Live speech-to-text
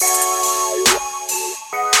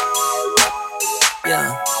Yeah.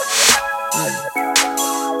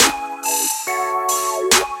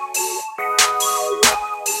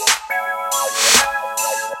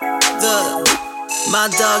 My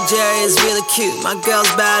dog Jerry is really cute. My girl's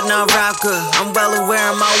bad and I rap good. I'm well aware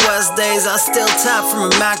of my worst days. I still tap from a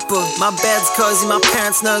MacBook. My bed's cozy, my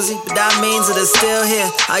parents nosy, but that means that they're still here.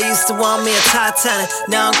 I used to want me a Titanic,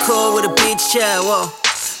 now I'm cool with a beach chair. Whoa.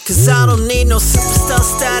 Cause I don't need no superstar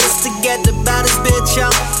status to get the baddest bitch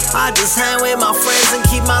out. I just hang with my friends and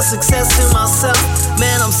keep my success to myself.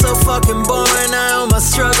 Man, I'm so fucking boring, I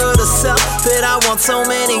almost struggle to sell. But I want so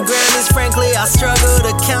many Grammys, frankly I struggle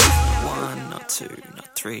to count. 1, not 2, not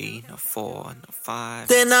 3, not 4, not 5.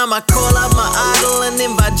 Then I might call up my idol and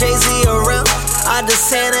invite Jay-Z around. I just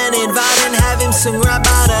send and invite and have him sing right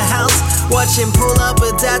by the house. Watch him pull up a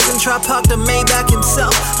dads and try park the Maybach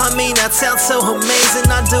himself. I mean that sounds so amazing,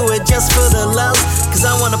 I do it just for the love. Cause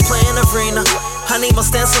I wanna play in arena, I need my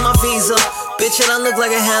stamps on my visa. Bitch, I don't look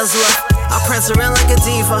like a Hansler, I prance around like a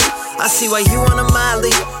diva. I see why you want a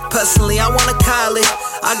Miley, personally I want a Kylie.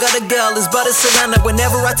 I got a girl, it's butter Savannah.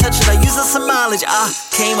 Whenever I touch it, I use it some mileage. I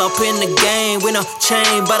came up in the game with no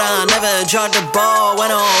chain, but I never dropped the ball.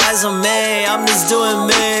 Went on resume, I'm just doing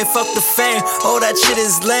me. Fuck the fame, oh that shit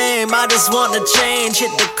is lame. I just want to change,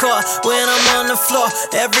 hit the car when I'm on the floor.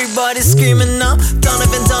 Everybody screaming up,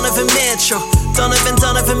 Donovan Mitchell. Donovan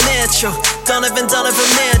Mitchell. Donovan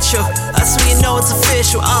Mitchell. That's when you know it's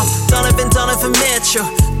official. I'm Donovan Mitchell.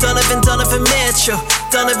 Donovan Mitchell.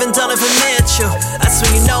 Donovan Mitchell. That's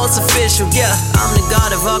when you know it's official, yeah. I'm the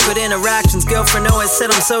god of awkward interactions. Girlfriend always said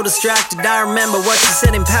I'm so distracted. I remember what she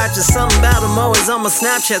said in patches. Something about I'm always on my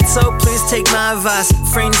Snapchat. So please take my advice,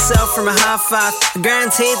 refrain yourself from a high five. I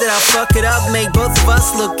guarantee that I'll fuck it up, make both of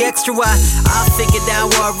us look extra wide. I figured out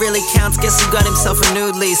what really counts. Guess who got himself a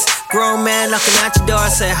nude lease? Grown man knocking at your door,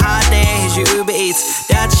 say hi there, here's your Uber Eats.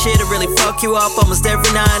 That shit'll really fuck you up almost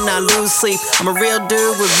every night and I lose sleep. I'm a real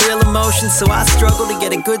dude with real emotions, so I struggle to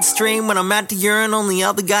get a good stream. When I'm at the urinal and the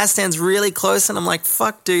other guy stands really close and I'm like,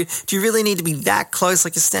 fuck dude, do you really need to be that close?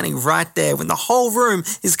 Like you're standing right there when the whole room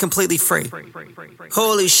is completely free.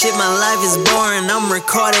 Holy shit, my life is boring, I'm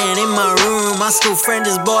recording in my room. My school friend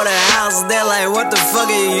just bought a house, they're like, what the fuck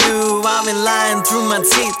are you? I've been lying through my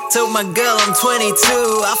teeth, told my girl I'm 22.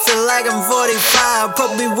 I feel like I'm 45,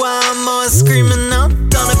 probably why I'm always screaming out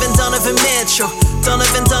Donovan Mitchell.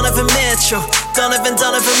 Donovan Mitchell.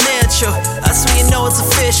 Donovan Mitchell. That's when you know it's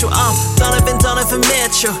official. I'm Donovan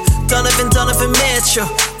Mitchell. Donovan Mitchell.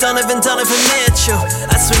 Donovan Mitchell.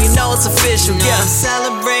 That's when you know it's official, yeah. I'm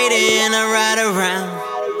celebrating, I ride around,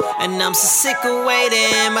 and I'm so sick of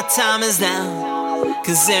waiting, my time is now.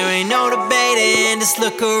 Cause there ain't no debating, just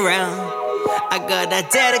look around. I got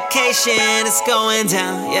that dedication, it's going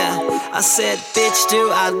down, yeah. I said, bitch, do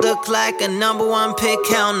I look like a #1 pick?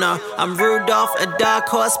 Hell no. I'm Rudolph, a dark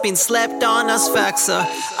horse, been slept on, that's facts, sir.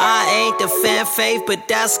 I ain't the fan fave, but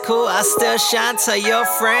that's cool, I still shine. Tell your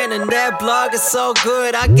friend, and their blog is so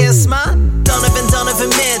good, I guess mine. Donovan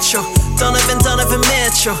Mitchell. Donovan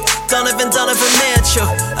Mitchell. Donovan Mitchell.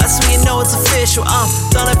 That's when you know it's official. I'm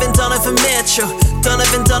Donovan Mitchell.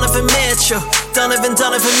 Donovan Mitchell. Donovan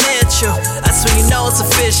Mitchell. That's when you know it's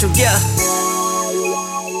official, yeah.